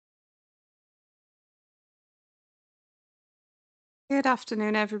Good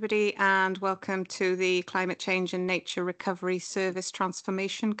afternoon, everybody, and welcome to the Climate Change and Nature Recovery Service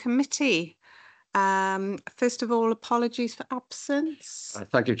Transformation Committee. First of all, apologies for absence.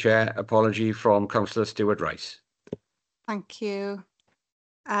 Thank you, Chair. Apology from Councillor Stewart-Rice. Thank you.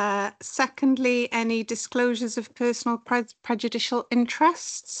 Secondly, any disclosures of personal prejudicial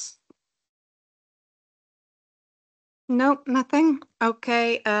interests? Nope, nothing.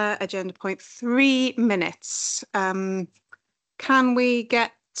 Okay, agenda point 3 minutes. Can we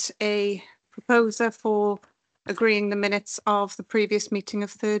get a proposer for agreeing the minutes of the previous meeting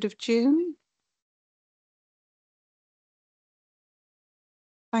of 3rd of June?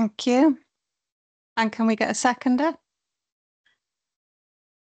 Thank you. And can we get a seconder?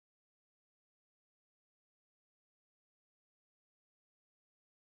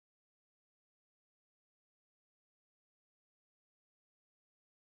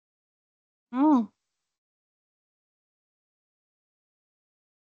 Oh.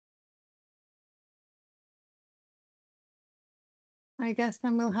 I guess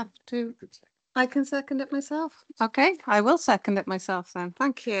then we'll have to. I can second it myself. Okay, I will second it myself then.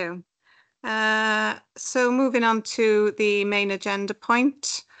 Thank you. So moving on to the main agenda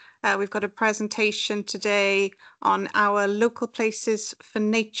point. We've got a presentation today on our Local Places for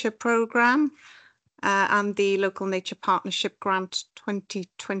Nature programme and the Local Nature Partnership Grant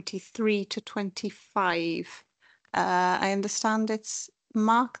 2023 to 25. I understand it's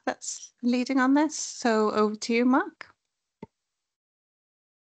Mark that's leading on this. So over to you, Mark.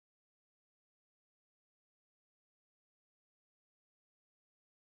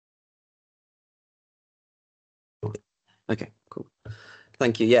 Okay, cool.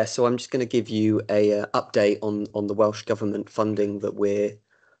 Thank you. Yeah, so I'm just going to give you a update on the Welsh Government funding that we're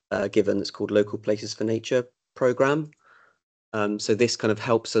given. It's called Local Places for Nature programme. So this kind of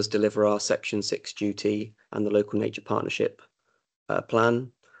helps us deliver our Section 6 duty and the Local Nature Partnership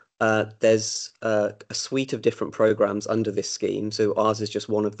plan. There's a suite of different programmes under this scheme. So ours is just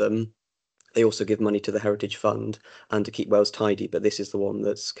one of them. They also give money to the Heritage Fund and to Keep Wales Tidy, but this is the one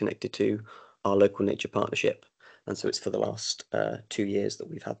that's connected to our Local Nature Partnership. And so it's for the last 2 years that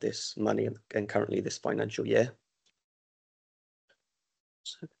we've had this money and currently this financial year.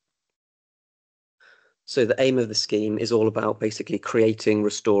 So the aim of the scheme is all about basically creating,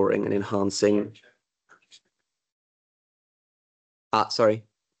 restoring and enhancing. Sorry.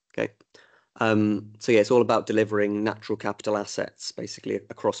 Okay. So yeah, it's all about delivering natural capital assets basically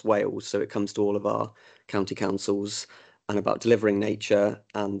across Wales. So it comes to all of our county councils and about delivering nature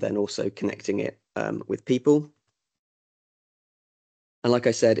and then also connecting it with people. And like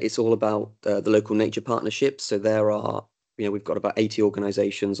I said, it's all about the local nature partnerships. So there are, we've got about 80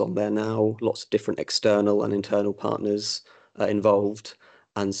 organisations on there now, lots of different external and internal partners involved.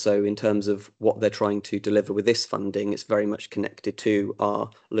 And so in terms of what they're trying to deliver with this funding, it's very much connected to our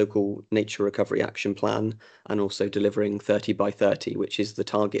local nature recovery action plan and also delivering 30 by 30, which is the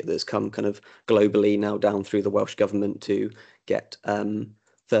target that's come kind of globally now down through the Welsh Government to get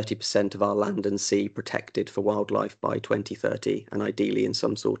 30% of our land and sea protected for wildlife by 2030, and ideally in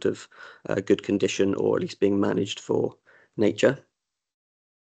some sort of good condition or at least being managed for nature.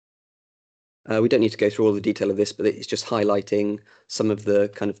 We don't need to go through all the detail of this, but it's just highlighting some of the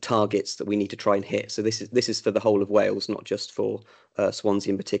kind of targets that we need to try and hit. So this is for the whole of Wales, not just for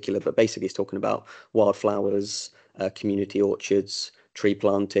Swansea in particular, but basically it's talking about wildflowers, community orchards, tree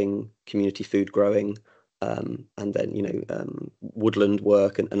planting, community food growing, and then woodland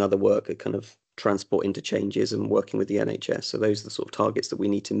work and other work at kind of transport interchanges and working with the NHS. So those are the sort of targets that we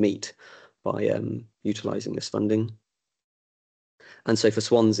need to meet by utilising this funding. And so for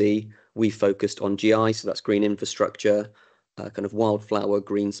Swansea, we focused on GI, so that's green infrastructure, kind of wildflower,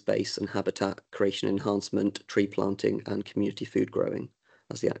 green space and habitat creation enhancement, tree planting and community food growing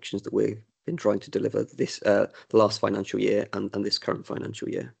as the actions that we've been trying to deliver this the last financial year and this current financial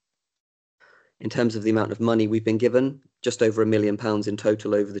year. In terms of the amount of money we've been given, just over £1 million in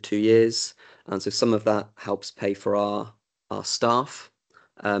total over the 2 years. And so some of that helps pay for our staff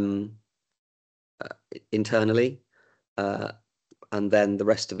internally. And then the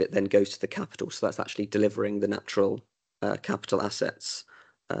rest of it then goes to the capital. So that's actually delivering the natural capital assets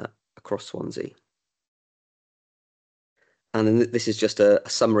across Swansea. And then this is just a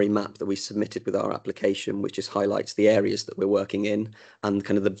summary map that we submitted with our application, which just highlights the areas that we're working in. And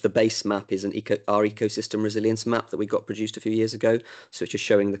kind of the base map is our ecosystem resilience map that we got produced a few years ago. So it's just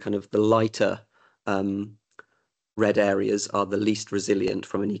showing the kind of the lighter red areas are the least resilient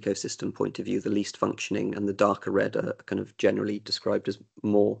from an ecosystem point of view, the least functioning, and the darker red are kind of generally described as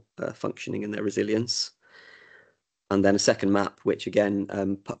more functioning in their resilience. And then a second map, which again,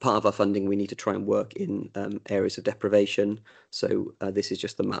 part of our funding, we need to try and work in areas of deprivation. So this is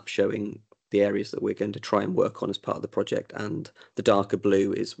just the map showing the areas that we're going to try and work on as part of the project. And the darker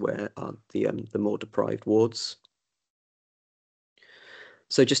blue is where are the more deprived wards.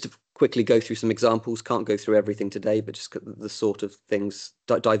 So just to quickly go through some examples, can't go through everything today, but just the sort of things,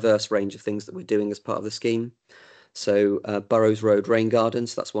 diverse range of things that we're doing as part of the scheme. So Burrows Road Rain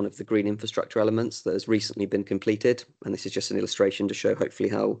Gardens, that's one of the green infrastructure elements that has recently been completed. And this is just an illustration to show hopefully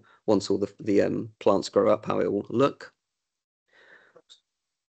how once all the plants grow up, how it will look.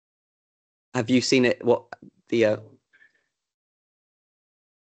 Have you seen it? What the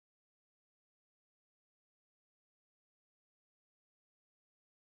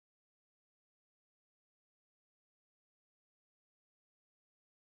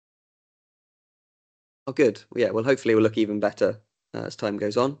Oh, good. Yeah, well, hopefully it will look even better as time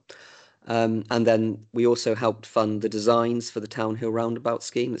goes on. And then we also helped fund the designs for the Town Hill Roundabout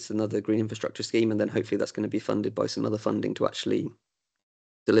scheme. It's another green infrastructure scheme, and then hopefully that's going to be funded by some other funding to actually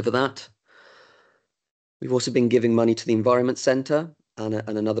deliver that. We've also been giving money to the Environment Centre and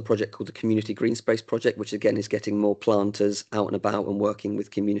another project called the Community Green Space Project, which again is getting more planters out and about and working with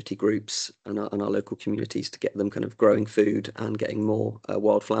community groups and our local communities to get them kind of growing food and getting more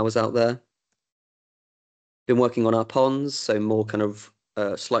wildflowers out there. Been working on our ponds, so more kind of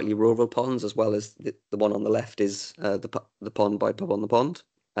slightly rural ponds, as well as the one on the left is the pond by Pub on the Pond,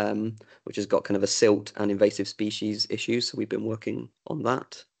 which has got kind of a silt and invasive species issues. So we've been working on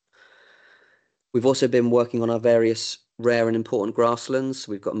that. We've also been working on our various rare and important grasslands.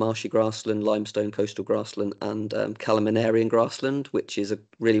 We've got marshy grassland, limestone coastal grassland, and Calaminarian grassland, which is a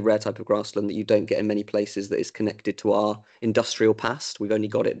really rare type of grassland that you don't get in many places that is connected to our industrial past. We've only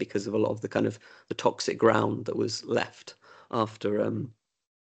got it because of a lot of the kind of the toxic ground that was left after a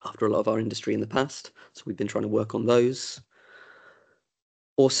lot of our industry in the past. So we've been trying to work on those.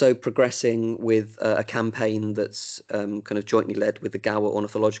 Also progressing with a campaign that's kind of jointly led with the Gower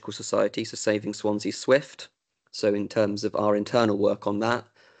Ornithological Society, so Saving Swansea Swift. So in terms of our internal work on that,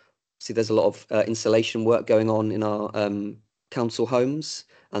 see there's a lot of insulation work going on in our council homes.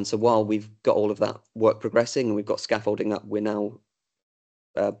 And so while we've got all of that work progressing and we've got scaffolding up, we're now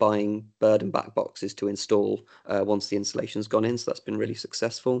buying bird and bat boxes to install once the insulation's gone in. So that's been really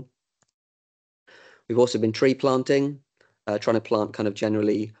successful. We've also been tree planting. Trying to plant kind of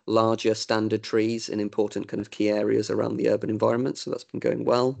generally larger standard trees in important kind of key areas around the urban environment. So that's been going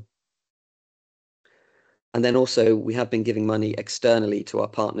well. And then also we have been giving money externally to our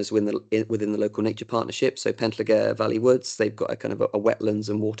partners within the local nature partnership. So Pentlegare Valley Woods, they've got a kind of a wetlands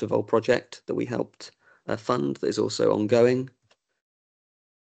and water vole project that we helped fund that is also ongoing.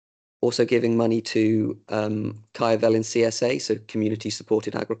 Also giving money to Kyavel in CSA, so Community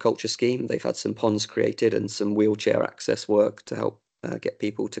Supported Agriculture Scheme. They've had some ponds created and some wheelchair access work to help get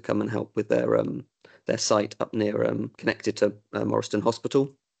people to come and help with their site up near, connected to Morriston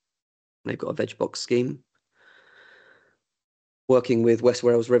Hospital. They've got a veg box scheme. Working with West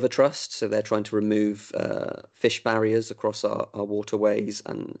Wales River Trust, so they're trying to remove fish barriers across our waterways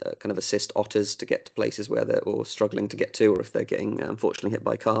and kind of assist otters to get to places where they're or struggling to get to, or if they're getting unfortunately hit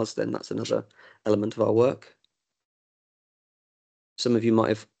by cars, then that's another element of our work. Some of you might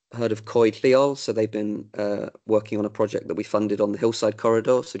have heard of Coed Lleol, so they've been working on a project that we funded on the Hillside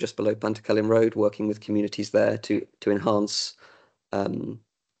Corridor, so just below Pantycelyn Road, working with communities there to enhance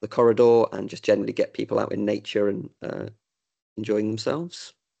the corridor and just generally get people out in nature and enjoying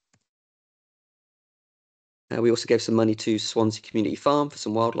themselves. We also gave some money to Swansea Community Farm for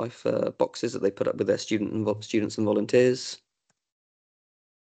some wildlife boxes that they put up with their students and volunteers.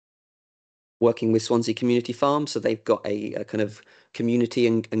 Working with Swansea Community Farm, so they've got a kind of community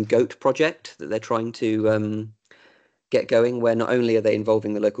and goat project that they're trying to get going, where not only are they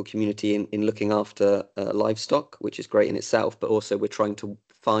involving the local community in looking after livestock, which is great in itself, but also we're trying to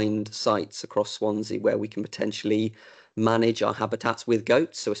find sites across Swansea where we can potentially manage our habitats with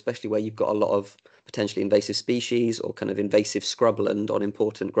goats. So especially where you've got a lot of potentially invasive species or kind of invasive scrubland on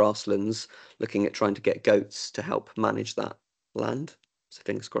important grasslands, looking at trying to get goats to help manage that land. So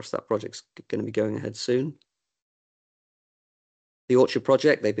fingers crossed that project's going to be going ahead soon. The orchard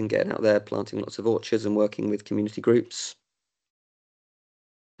project, they've been getting out there planting lots of orchards and working with community groups.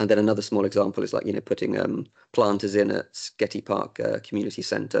 And then another small example is like, you know, putting planters in at Sketty Park Community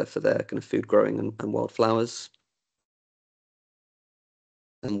Centre for their kind of food growing and wildflowers.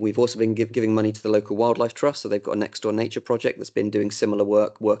 And we've also been giving money to the local wildlife trust. So they've got a next door nature project that's been doing similar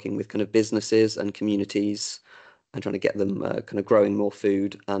work, working with kind of businesses and communities and trying to get them kind of growing more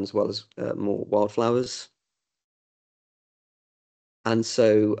food and as well as more wildflowers. And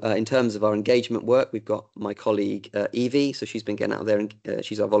so in terms of our engagement work, we've got my colleague Evie. So she's been getting out there and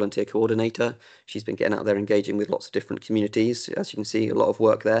she's our volunteer coordinator. She's been getting out there engaging with lots of different communities. As you can see, a lot of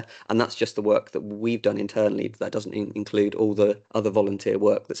work there. And that's just the work that we've done internally. That doesn't include all the other volunteer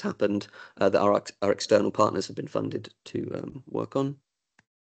work that's happened that our external partners have been funded to work on.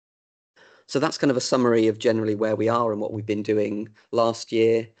 So that's kind of a summary of generally where we are and what we've been doing last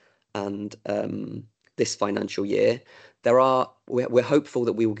year and this financial year. We're hopeful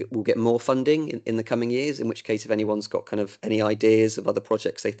that we'll get more funding in the coming years, in which case if anyone's got kind of any ideas of other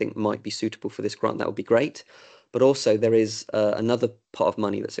projects they think might be suitable for this grant, that would be great. But also there is another pot of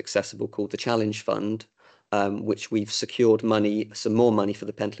money that's accessible called the Challenge Fund, which we've secured some more money for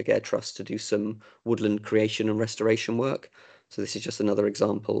the Pentlegare Trust to do some woodland creation and restoration work. So this is just another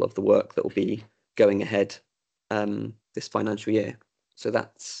example of the work that will be going ahead this financial year. So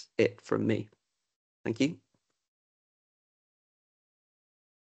that's it from me. Thank you.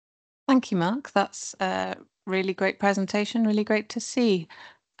 Thank you, Mark. That's a really great presentation, really great to see.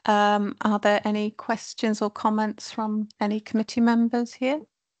 Are there any questions or comments from any committee members here?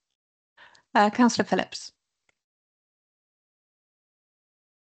 Councillor Phillips.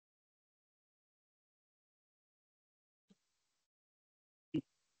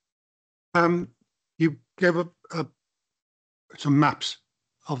 You gave some maps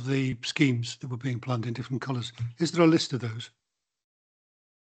of the schemes that were being planned in different colours. Is there a list of those?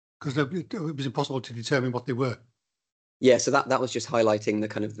 Because it was impossible to determine what they were. Yeah, so that was just highlighting the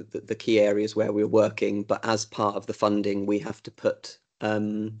kind of the key areas where we were working. But as part of the funding, we have to put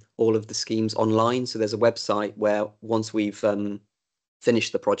all of the schemes online. So there's a website where once we've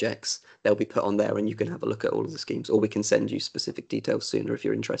finished the projects, they'll be put on there and you can have a look at all of the schemes, or we can send you specific details sooner if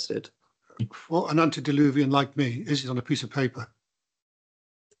you're interested. For an antediluvian like me, is it on a piece of paper?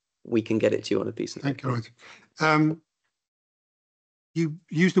 We can get it to you on a piece of paper. Thank you. Right. You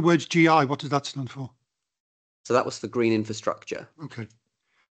used the words GI. What does that stand for? So that was for green infrastructure. Okay.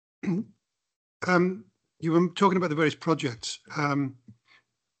 You were talking about the various projects. The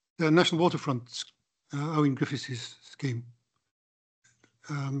National Waterfront, Owen Griffiths' scheme,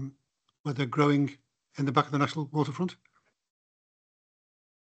 where they're growing in the back of the National Waterfront.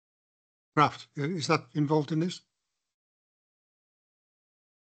 Graft, is that involved in this?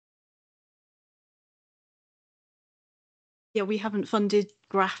 Yeah, we haven't funded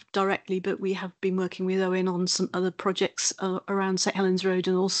Graft directly, but we have been working with Owen on some other projects around St Helens Road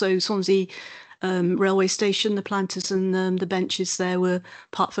and also Swansea railway station. The planters and the benches there were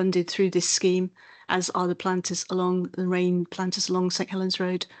part funded through this scheme, as are the planters along the rain planters along St Helens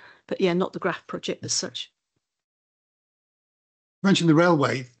Road. But yeah, not the Graft project as such. You mentioned the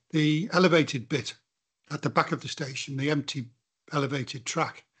railway, the elevated bit at the back of the station, the empty elevated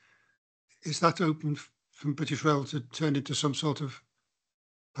track. Is that open from British Rail to turn into some sort of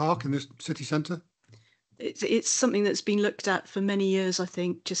park in the city centre? It's something that's been looked at for many years, I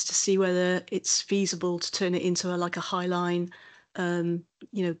think, just to see whether it's feasible to turn it into like a High Line,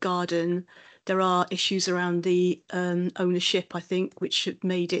 garden. There are issues around the ownership, I think, which have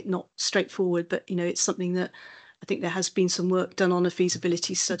made it not straightforward. But it's something that I think there has been some work done on a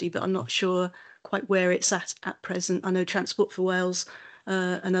feasibility study, but I'm not sure quite where it's at present. I know Transport for Wales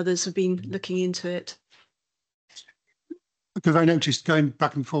and others have been looking into it. Because I noticed going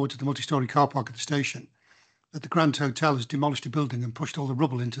back and forward to the multi-storey car park at the station that the Grand Hotel has demolished a building and pushed all the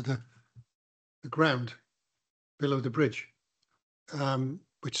rubble into the ground below the bridge,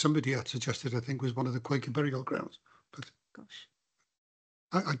 which somebody had suggested, I think, was one of the Quaker burial grounds. But gosh,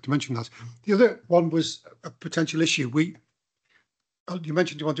 I mentioned that. The other one was a potential issue. You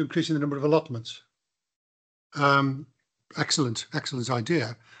mentioned you want to increase the number of allotments. Excellent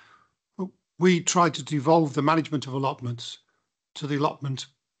idea. We tried to devolve the management of allotments to the allotment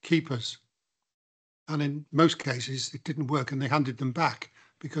keepers. And in most cases, it didn't work and they handed them back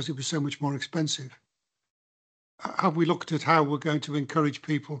because it was so much more expensive. Have we looked at how we're going to encourage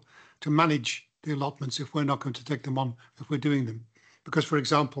people to manage the allotments if we're not going to take them on, if we're doing them? Because, for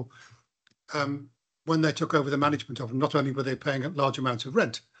example, when they took over the management of them, not only were they paying large amounts of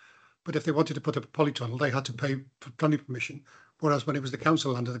rent, but if they wanted to put up a polytunnel, they had to pay for planning permission. Whereas when it was the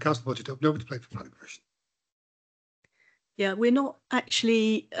council land and the council budget up, nobody paid for planning permission. Yeah, we're not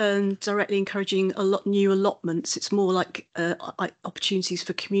actually directly encouraging new allotments. It's more like opportunities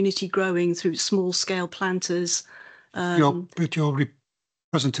for community growing through small scale planters. Your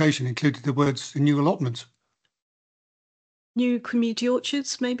presentation included the words new allotments. New community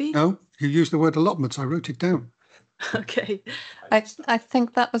orchards, maybe? No, you used the word allotments. I wrote it down. Okay. I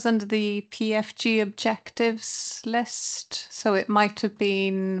think that was under the PFG objectives list, so it might have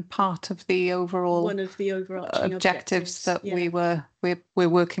been part of the overall One of the overarching objectives that yeah. we're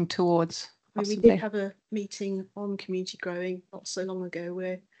working towards. We Possibly. did have a meeting on community growing not so long ago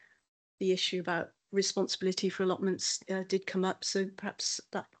where the issue about responsibility for allotments did come up, so perhaps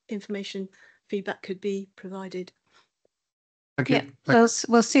that information feedback could be provided. Thank Yeah, you.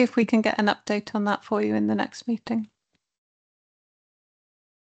 we'll see if we can get an update on that for you in the next meeting.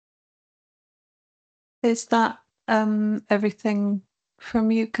 Is that everything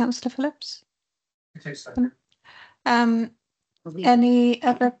from you, Councillor Phillips? It is, Any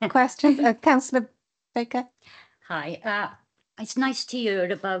other questions? Councillor Baker? Hi, it's nice to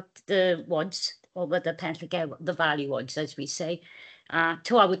hear about the woods over the Pentlegate, the Valley Woods, as we say.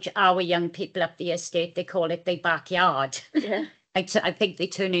 To our young people up the estate, they call it their backyard. Yeah. I think they're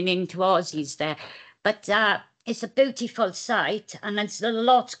turning into Aussies there. But it's a beautiful site, and there's a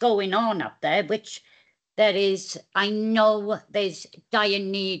lot going on up there, which there is, I know there's dire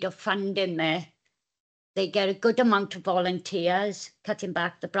need of funding there. They get a good amount of volunteers, cutting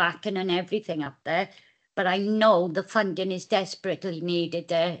back the bracken and everything up there. But I know the funding is desperately needed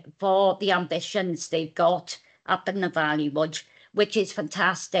there for the ambitions they've got up in the Valley Woods, which is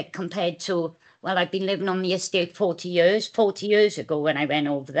fantastic compared to, well, I've been living on the estate 40 years. 40 years ago when I went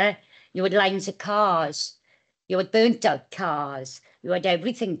over there, you had lines of cars, you had burnt out cars, you had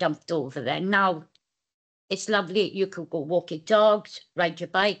everything dumped over there. Now, it's lovely. You could go walk your dogs, ride your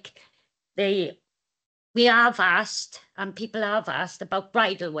bike. We have asked, and people have asked about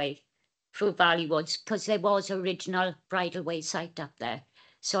bridleway through Valley Woods, because there was original bridleway site up there.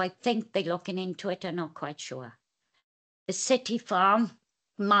 So I think they're looking into it. I'm not quite sure. The city farm,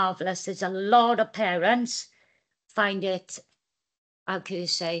 marvellous. There's a lot of parents find it, how can you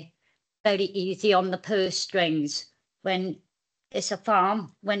say, very easy on the purse strings when it's a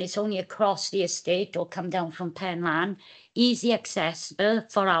farm, when it's only across the estate or come down from Penlan. Easy accessible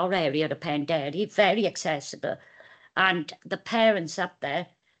for our area of Penderry, very accessible. And the parents up there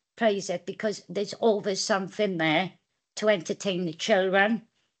praise it because there's always something there to entertain the children,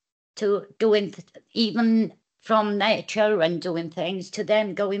 to doing, even from their children doing things to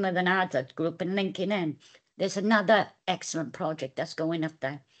them going with an adult group and linking in. There's another excellent project that's going up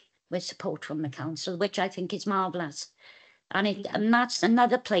there with support from the council, which I think is marvellous. And that's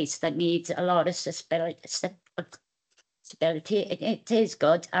another place that needs a lot of stability. It is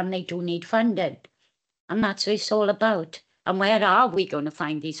good, and they do need funding. And that's what it's all about. And where are we going to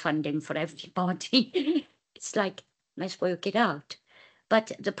find these funding for everybody? It's like, let's work it out.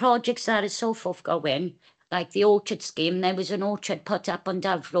 But the projects that are so forthgoing, like the orchard scheme, there was an orchard put up on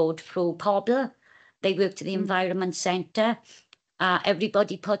Dove Road through Pobble. They worked at the Environment Centre.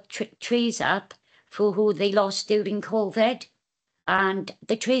 Everybody put trees up for who they lost during COVID. And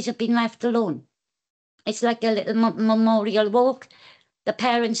the trees have been left alone. It's like a little memorial walk. The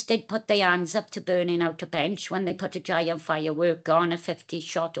parents did put their hands up to burning out a bench when they put a giant firework on, a 50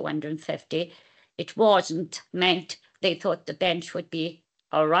 shot or 150. It wasn't meant. They thought the bench would be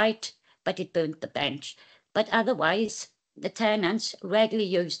all right, but it burnt the bench. But otherwise, the tenants regularly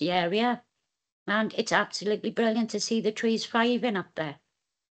use the area, and it's absolutely brilliant to see the trees thriving up there.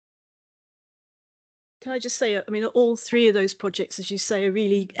 Can I just say, I mean, all three of those projects, as you say, are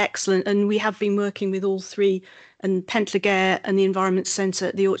really excellent. And we have been working with all three, and Pentlegate and the Environment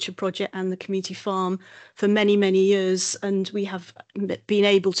Centre, the Orchard Project and the Community Farm for many, many years. And we have been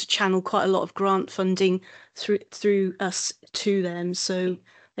able to channel quite a lot of grant funding through us to them. So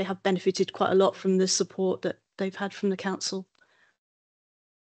they have benefited quite a lot from the support that they've had from the council.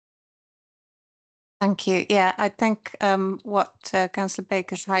 Thank you. Yeah, I think what Councillor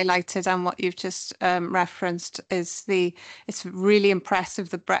Baker's highlighted and what you've just referenced is it's really impressive,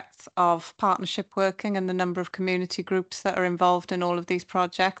 the breadth of partnership working and the number of community groups that are involved in all of these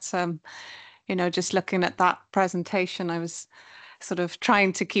projects. You know, just looking at that presentation, I was sort of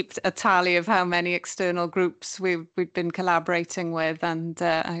trying to keep a tally of how many external groups we've been collaborating with, and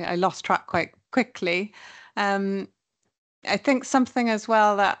I lost track quite quickly. I think something as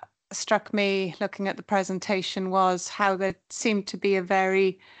well that struck me looking at the presentation was how there seemed to be a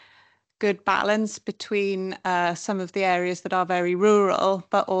very good balance between some of the areas that are very rural,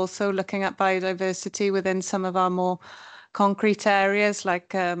 but also looking at biodiversity within some of our more concrete areas,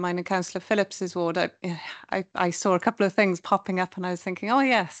 like mine and Councillor Phillips's ward. I saw a couple of things popping up and I was thinking, oh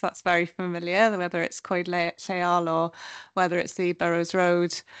yes, that's very familiar, whether it's Coed Lleal or whether it's the Burrows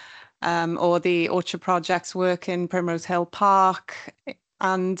Road or the Orchard Project's work in Primrose Hill Park.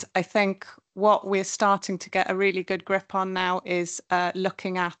 And I think what we're starting to get a really good grip on now is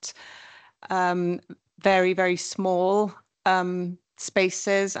looking at very, very small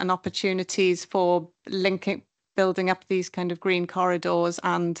spaces and opportunities for building up these kind of green corridors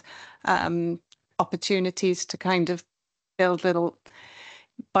and opportunities to kind of build little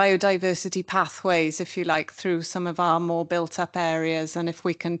biodiversity pathways, if you like, through some of our more built up areas. And if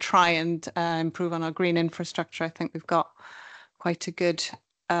we can try and improve on our green infrastructure, I think we've got quite a good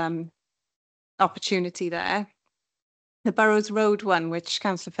opportunity there. The Burrows Road one, which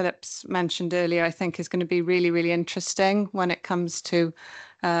Councillor Phillips mentioned earlier, I think is going to be really, really interesting when it comes to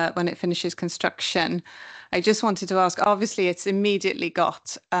when it finishes construction. I just wanted to ask, obviously it's immediately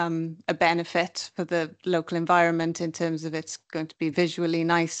got a benefit for the local environment in terms of it's going to be visually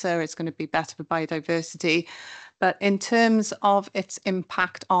nicer, it's going to be better for biodiversity. But in terms of its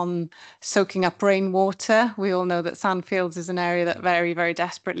impact on soaking up rainwater, we all know that Sandfields is an area that very, very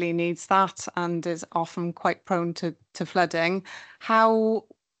desperately needs that and is often quite prone to flooding. How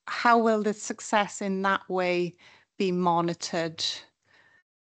will the success in that way be monitored?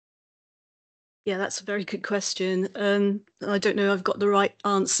 Yeah, that's a very good question. I don't know I've got the right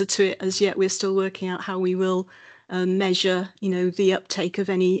answer to it as yet. We're still working out how we will measure, the uptake of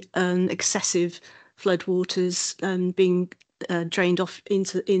any excessive floodwaters being drained off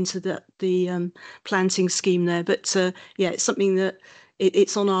into the planting scheme there. But yeah, it's something that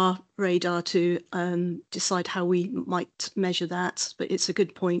it's on our radar to decide how we might measure that. But it's a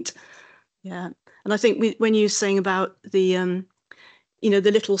good point. Yeah, and I think when you're saying about the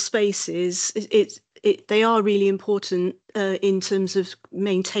the little spaces, they are really important in terms of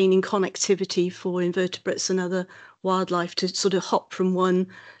maintaining connectivity for invertebrates and other wildlife to sort of hop from one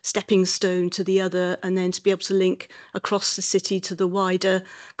stepping stone to the other, and then to be able to link across the city to the wider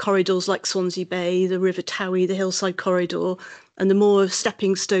corridors like Swansea Bay, the River Towie, the Hillside Corridor. And the more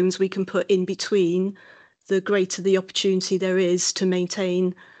stepping stones we can put in between, the greater the opportunity there is to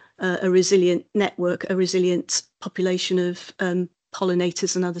maintain a resilient network, a resilient population of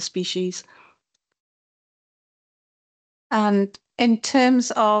pollinators and other species. And in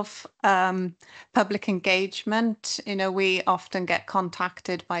terms of public engagement, we often get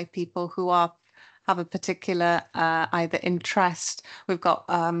contacted by people who have a particular either interest. We've got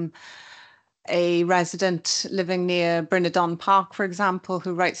a resident living near Brynadon Park, for example,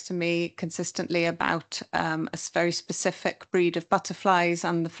 who writes to me consistently about a very specific breed of butterflies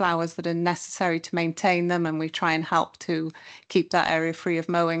and the flowers that are necessary to maintain them. And we try and help to keep that area free of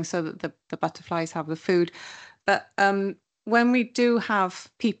mowing so that the butterflies have the food. But when we do have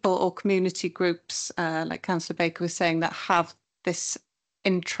people or community groups, like Councillor Baker was saying, that have this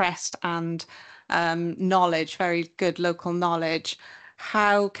interest and knowledge, very good local knowledge,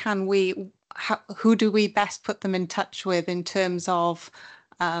 who do we best put them in touch with in terms of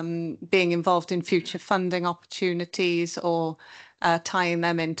being involved in future funding opportunities or tying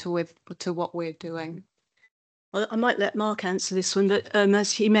them into what we're doing? Well, I might let Mark answer this one, but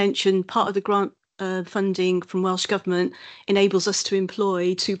as he mentioned, part of the grant funding from Welsh Government enables us to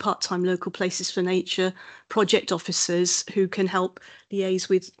employ 2 part-time local places for nature project officers who can help liaise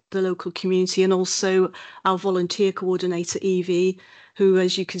with the local community, and also our volunteer coordinator Evie, who,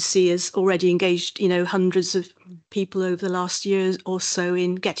 as you can see, has already engaged hundreds of people over the last year or so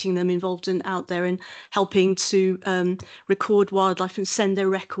in getting them involved and out there and helping to record wildlife and send their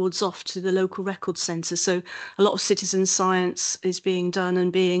records off to the local record centre. So a lot of citizen science is being done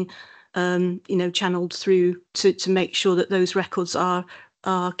and being channeled through to make sure that those records are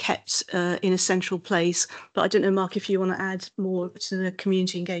kept in a central place. But I don't know, Mark, if you want to add more to the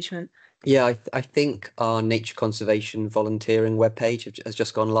community engagement. Yeah, I think our nature conservation volunteering webpage has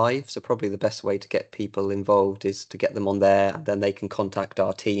just gone live. So probably the best way to get people involved is to get them on there, and then they can contact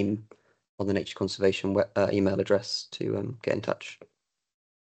our team on the nature conservation email address to get in touch.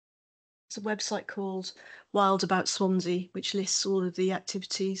 It's a website called Wild About Swansea, which lists all of the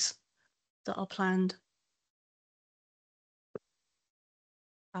activities that are planned.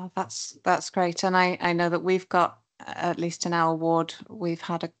 Oh, that's great. And I know that we've got, at least in our ward, we've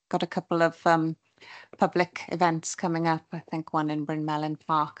got a couple of public events coming up. I think one in Bryn Melyn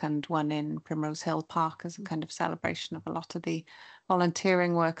Park and one in Primrose Hill Park as a kind of celebration of a lot of the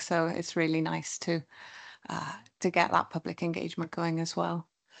volunteering work. So it's really nice to get that public engagement going as well.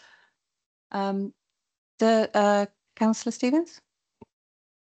 Councillor Stevens?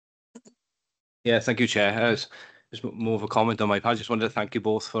 Yeah, thank you, Chair. Just more of a comment on my part. I just wanted to thank you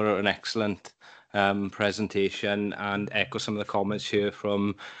both for an excellent presentation and echo some of the comments here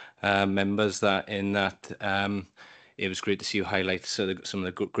from members it was great to see you highlight some of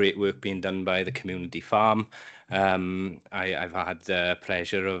the great work being done by the community farm. I've had the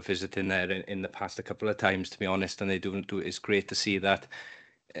pleasure of visiting there in the past a couple of times, to be honest, and they do. It's great to see that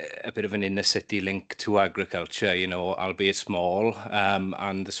a bit of an inner city link to agriculture, you know, albeit small,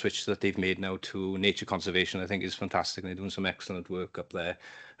 and the switch that they've made now to nature conservation, I think, is fantastic. They're doing some excellent work up there,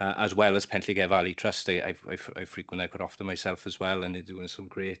 as well as Pentligate Valley Trust. I frequently quite often myself as well, and they're doing some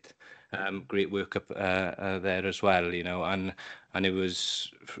great work up there as well, you know, and it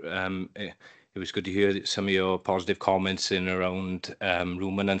was it was good to hear some of your positive comments in around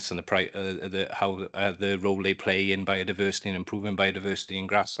ruminants and how the role they play in biodiversity and improving biodiversity in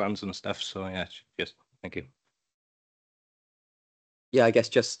grasslands and stuff. So yeah, just thank you. Yeah, I guess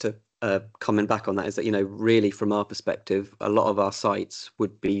just to comment back on that is that, you know, really from our perspective, a lot of our sites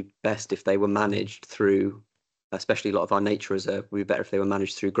would be best if they were managed through, especially a lot of our nature reserve, would be better if they were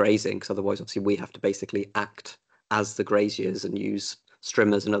managed through grazing, because otherwise obviously we have to basically act as the graziers and use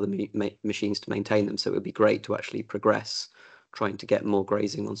strimmers and other machines to maintain them. So it would be great to actually progress trying to get more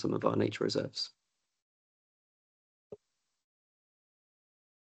grazing on some of our nature reserves.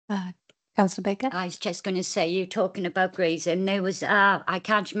 Councillor Baker? I was just going to say, you're talking about grazing. There was, I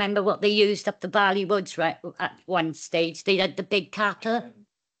can't remember what they used up the Valley Woods right at one stage. They had the big cattle,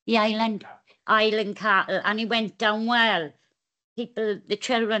 the island cattle, and he went down well. People, the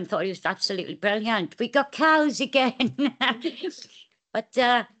children thought he was absolutely brilliant. We got cows again. But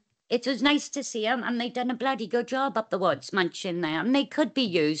it was nice to see them, and they've done a bloody good job up the woods, munching there, and they could be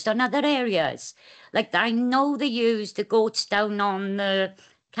used on other areas. Like, I know they use the goats down on the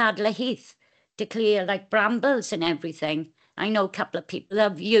Cadler Heath to clear like brambles and everything. I know a couple of people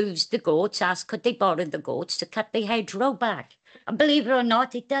have used the goats, asked could they borrow the goats to cut the hedgerow back. And believe it or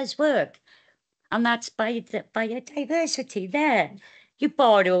not, it does work. And that's biodiversity there. You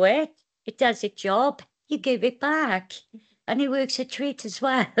borrow it, it does its job, you give it back. And it works a treat as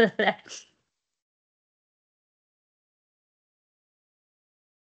well.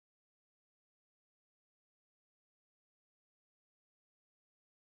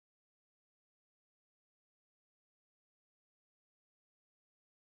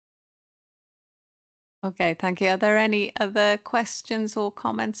 Okay, thank you. Are there any other questions or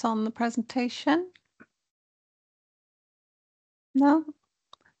comments on the presentation? No?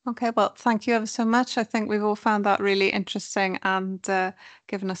 Okay, well, thank you ever so much. I think we've all found that really interesting and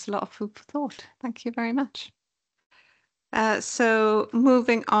given us a lot of food for thought. Thank you very much. So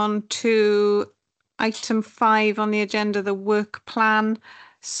moving on to item 5 on the agenda, the work plan.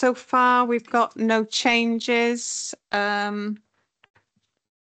 So far, we've got no changes.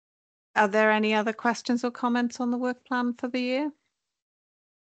 Are there any other questions or comments on the work plan for the year?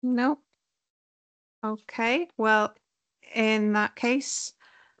 No. Okay, well, in that case,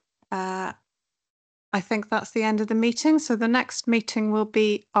 I think that's the end of the meeting. So the next meeting will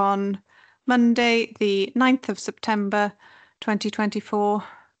be on Monday, the 9th of September, 2024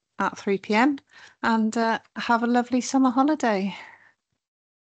 at 3 p.m. And have a lovely summer holiday.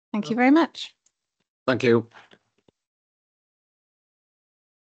 Thank you very much. Thank you.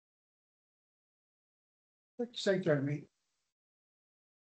 What did you say, Jeremy?